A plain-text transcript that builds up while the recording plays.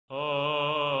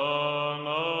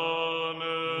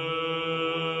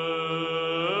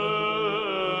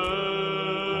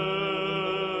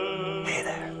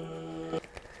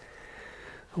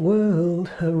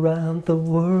around the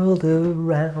world,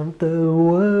 around the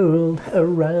world,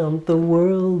 around the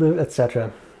world,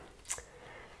 etc.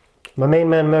 My main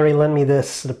man Murray lent me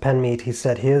this, the pen meet. He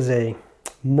said, here's a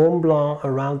Montblanc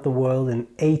around the world in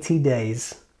 80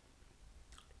 days.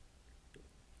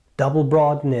 Double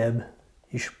broad nib.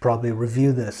 You should probably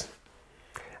review this.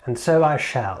 And so I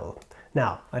shall.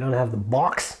 Now, I don't have the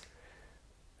box,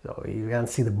 so you can't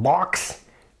see the box,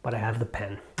 but I have the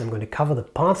pen. I'm going to cover the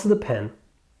parts of the pen.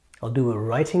 I'll do a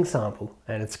writing sample,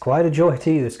 and it's quite a joy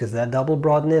to use because that double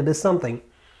broad nib is something.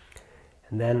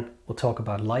 And then we'll talk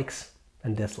about likes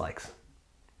and dislikes.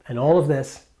 And all of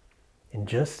this in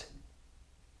just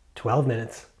 12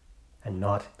 minutes and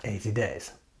not 80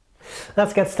 days.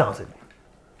 Let's get started.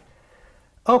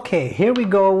 Okay, here we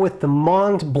go with the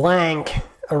Montblanc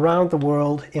around the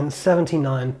world in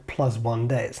 79 plus 1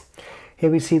 days. Here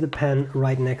we see the pen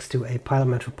right next to a Pilot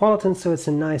Metropolitan, so it's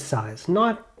a nice size.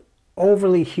 Not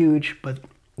overly huge, but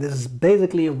this is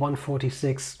basically a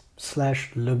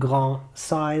 146/Legrand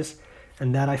size,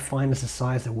 and that I find is a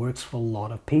size that works for a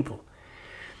lot of people.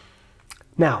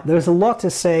 Now, there's a lot to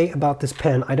say about this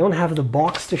pen. I don't have the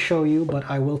box to show you, but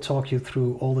I will talk you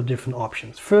through all the different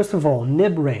options. First of all,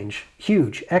 nib range,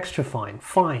 huge, extra fine,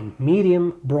 fine,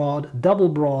 medium, broad, double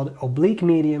broad, oblique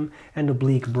medium, and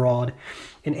oblique broad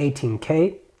in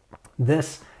 18K.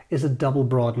 This is a double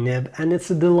broad nib, and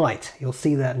it's a delight. You'll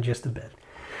see that in just a bit.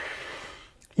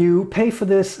 You pay for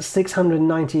this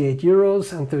 698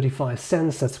 euros and 35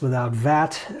 cents. That's without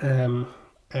VAT,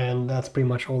 and that's pretty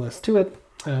much all there's to it.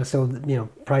 So, you know,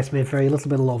 price may vary a little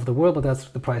bit all over the world, but that's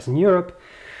the price in Europe.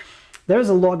 There's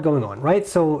a lot going on, right?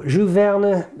 So Jules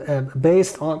Verne,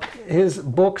 based on his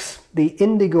books, the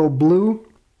indigo blue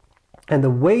and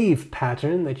the wave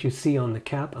pattern that you see on the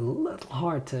cap, a little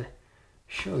hard to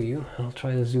show you. I'll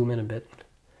try to zoom in a bit.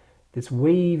 This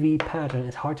wavy pattern,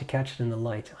 it's hard to catch it in the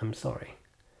light, I'm sorry.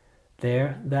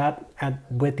 There,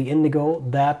 with the indigo,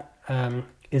 that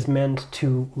is meant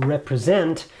to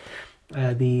represent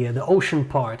the ocean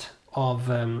part of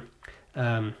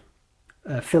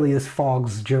Phileas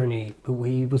Fogg's journey.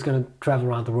 He was going to travel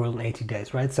around the world in 80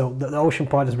 days, right? So the ocean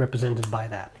part is represented by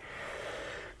that.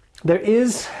 There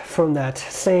is, from that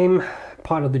same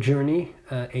part of the journey,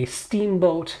 a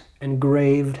steamboat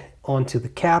engraved onto the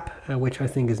cap, which I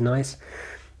think is nice.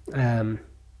 I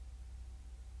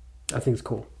think it's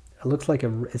cool. It looks like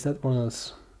is that one of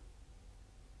those,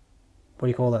 what do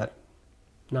you call that?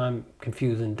 Now I'm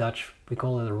confused in Dutch. We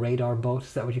call it a radar boat.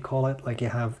 Is that what you call it? Like you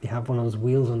have one of those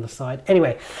wheels on the side.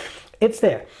 Anyway, it's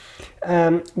there.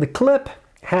 The clip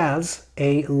has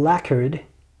a lacquered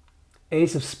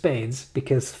ace of spades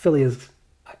because Phileas,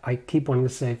 I keep wanting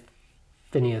to say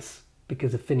Phineas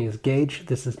because of Phineas Gage.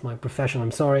 This is my profession,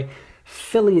 I'm sorry.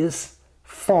 Phileas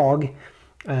Fogg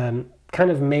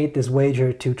kind of made this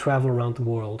wager to travel around the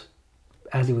world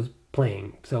as he was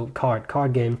playing. So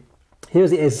card game.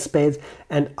 Here's the ace of spades,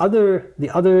 and the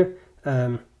other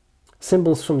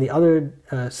symbols from the other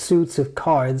suits of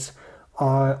cards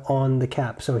are on the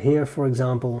cap. So here, for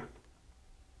example,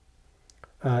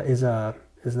 is a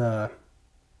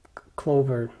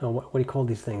clover. No, what do you call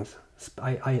these things?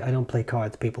 I don't play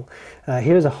cards, people.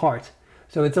 Here's a heart.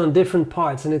 So it's on different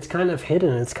parts, and it's kind of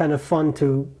hidden. It's kind of fun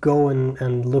to go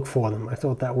and look for them. I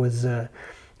thought that was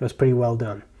pretty well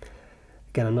done.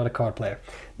 Again, I'm not a card player.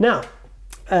 Now.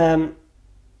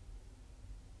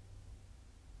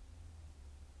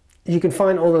 You can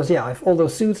find all those, yeah, all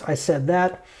those suits, I said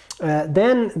that.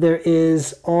 Then there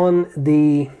is on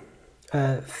the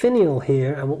finial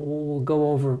here, and we'll go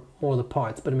over more of the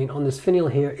parts, but I mean on this finial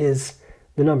here is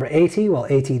the number 80, well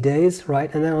 80 days,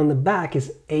 right? And then on the back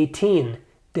is 18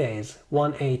 days,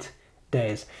 18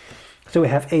 days. So we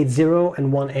have 80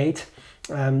 and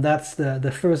 18. That's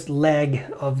the first leg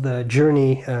of the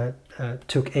journey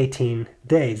took 18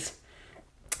 days.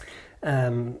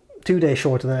 2 days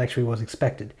shorter than actually was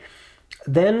expected.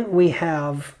 Then we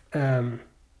have on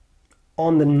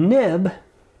the nib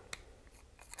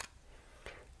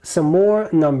some more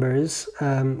numbers.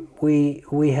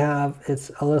 We have, it's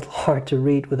a little hard to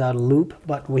read without a loop,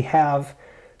 but we have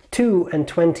 2 and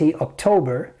 20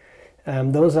 October.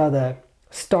 Those are the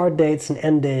start dates and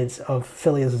end dates of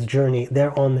Phileas' journey.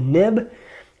 They're on the nib,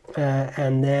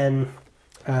 and then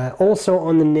also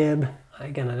on the nib,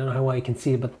 again, I don't know how well you can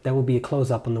see it, but there will be a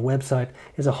close-up on the website,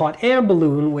 is a hot air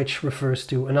balloon, which refers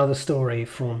to another story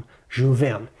from Jules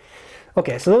Verne.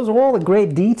 Okay, so those are all the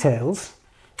great details.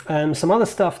 Some other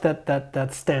stuff that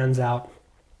stands out.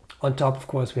 On top, of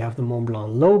course, we have the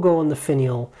Montblanc logo on the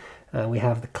finial. We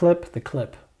have the clip. The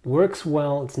clip works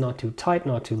well. It's not too tight,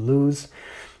 not too loose.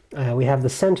 We have the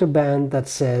center band that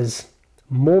says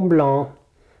Montblanc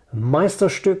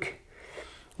Meisterstück.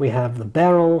 we have the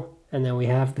barrel, and then we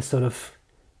have this sort of,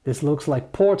 this looks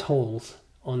like portholes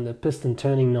on the piston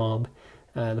turning knob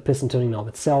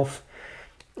itself.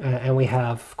 And we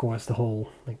have, of course, the whole,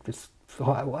 like this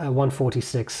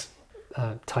 146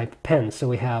 type pen. So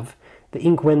we have the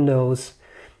ink windows,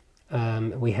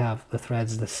 we have the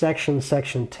threads, the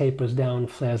section tapers down,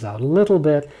 flares out a little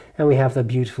bit, and we have the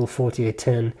beautiful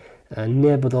 4810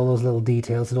 nib with all those little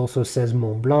details. It also says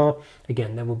Montblanc.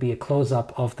 Again, there will be a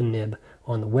close-up of the nib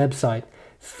on the website.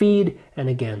 Feed, and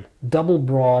again, double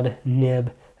broad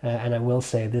nib, and I will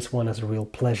say this one is a real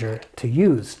pleasure to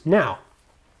use. Now,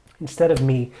 instead of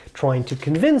me trying to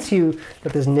convince you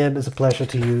that this nib is a pleasure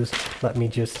to use, let me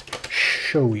just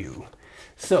show you.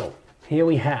 So here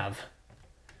we have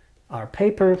our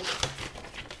paper.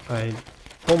 I'm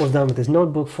almost done with this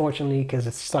notebook, fortunately, because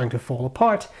it's starting to fall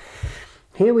apart.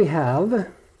 Here we have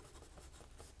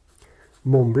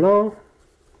Montblanc,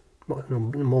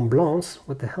 Montblancs,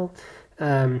 what the hell?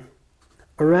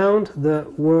 Around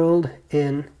the World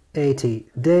in 80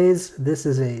 Days. This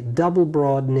is a double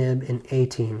broad nib in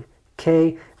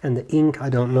 18K, and the ink, I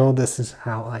don't know, this is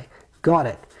how I got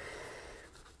it.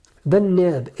 The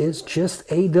nib is just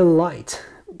a delight.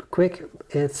 Quick,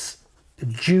 it's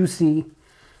juicy,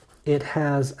 it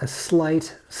has a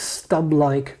slight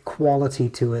stub-like quality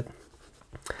to it.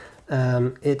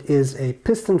 It is a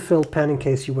piston-filled pen, in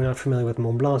case you were not familiar with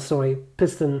Montblanc, sorry,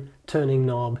 piston turning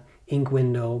knob, ink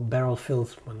window, barrel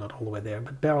fills, well, not all the way there,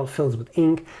 but barrel fills with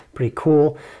ink, pretty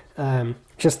cool.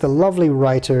 Just a lovely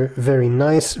writer, very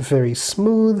nice, very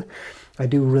smooth. I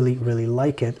do really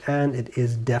like it, and it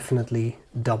is definitely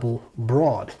double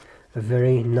broad. A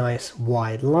very nice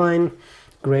wide line,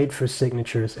 great for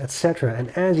signatures, etc. And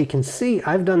as you can see,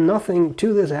 I've done nothing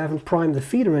to this, I haven't primed the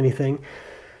feet or anything.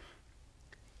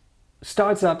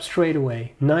 Starts up straight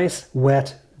away, nice,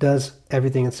 wet, does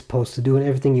everything it's supposed to do and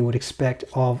everything you would expect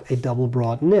of a double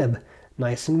broad nib.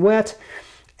 Nice and wet,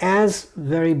 as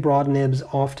very broad nibs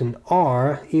often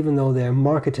are. Even though they're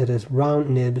marketed as round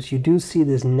nibs, you do see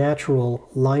this natural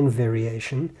line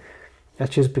variation.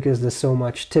 That's just because there's so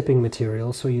much tipping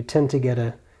material, so you tend to get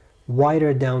a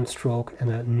wider downstroke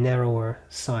and a narrower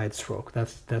side stroke.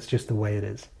 That's just the way it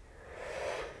is.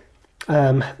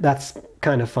 That's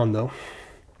kind of fun though.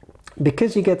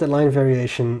 Because you get the line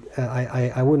variation,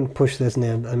 I wouldn't push this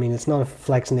nib. I mean, it's not a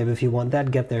flex nib. If you want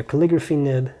that, get their calligraphy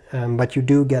nib, but you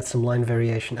do get some line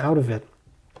variation out of it,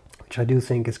 which I do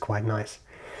think is quite nice.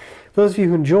 For those of you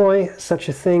who enjoy such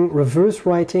a thing, reverse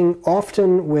writing,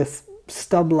 often with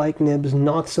stub-like nibs,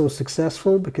 not so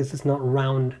successful because it's not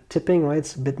round tipping, right?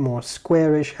 It's a bit more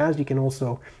squarish, as you can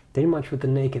also, pretty much with the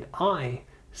naked eye,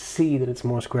 see that it's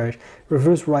more squarish.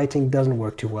 Reverse writing doesn't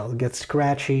work too well. It gets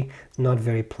scratchy, not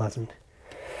very pleasant.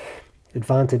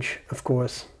 Advantage, of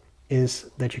course, is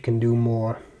that you can do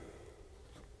more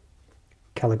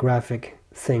calligraphic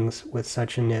things with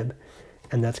such a nib,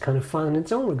 and that's kind of fun in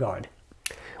its own regard.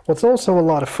 What's also a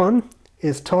lot of fun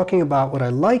is talking about what I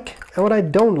like and what I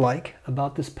don't like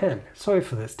about this pen. Sorry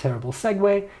for this terrible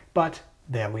segue, but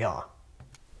there we are.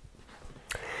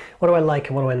 What do I like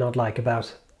and what do I not like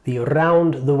about the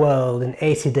Around the World in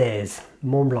 80 Days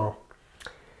Montblanc?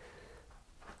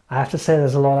 I have to say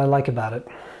there's a lot I like about it.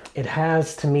 It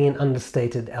has, to me, an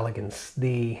understated elegance.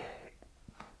 The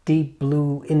deep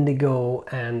blue, indigo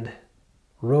and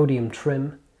rhodium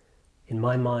trim, in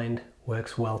my mind,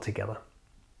 works well together.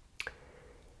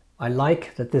 I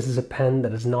like that this is a pen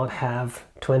that does not have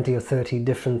 20 or 30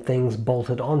 different things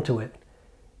bolted onto it.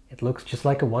 It looks just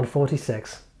like a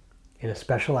 146 in a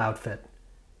special outfit.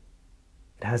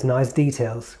 It has nice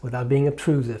details without being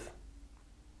obtrusive,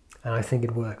 and I think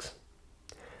it works.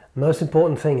 The most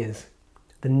important thing is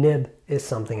the nib is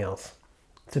something else.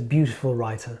 It's a beautiful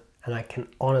writer, and I can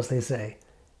honestly say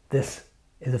this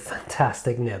is a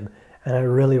fantastic nib, and I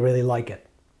really like it.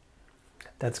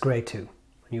 That's great too.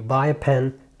 When you buy a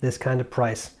pen this kind of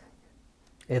price,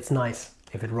 it's nice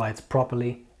if it writes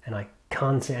properly, and I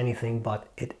can't say anything but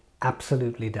it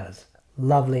absolutely does.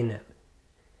 Lovely nib.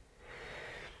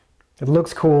 It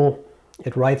looks cool,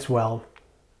 it writes well,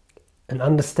 an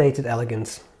understated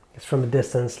elegance. It's from a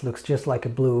distance, looks just like a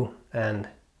blue and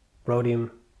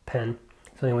rhodium pen.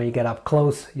 So when you get up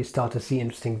close, you start to see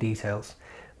interesting details,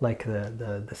 like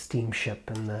the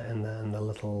steamship and the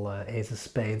little ace of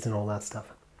spades and all that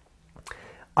stuff.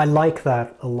 I like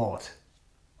that a lot.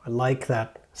 I like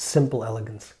that simple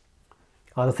elegance.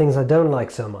 Other things I don't like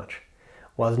so much.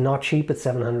 Well, it's not cheap at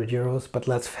 700 euros, but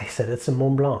let's face it, it's a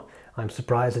Montblanc. I'm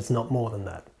surprised it's not more than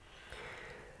that.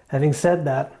 Having said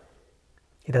that,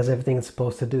 it has everything it's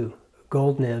supposed to do.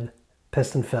 Gold nib,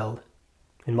 piston-filled,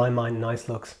 in my mind, nice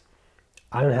looks.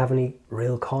 I don't have any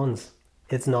real cons.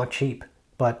 It's not cheap,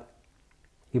 but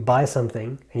you buy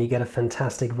something and you get a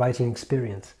fantastic writing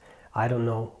experience. I don't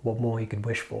know what more you could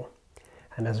wish for.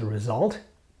 And as a result,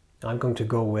 I'm going to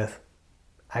go with,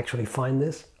 actually find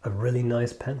this a really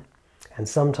nice pen. And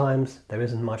sometimes there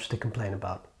isn't much to complain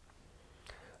about.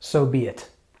 So be it.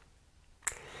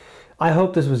 I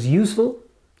hope this was useful.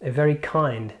 A very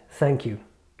kind thank you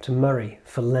to Murray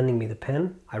for lending me the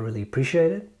pen. I really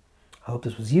appreciate it. I hope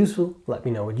this was useful. Let me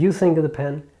know what you think of the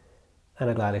pen, and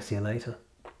I'll gladly see you later.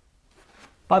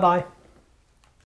 Bye bye.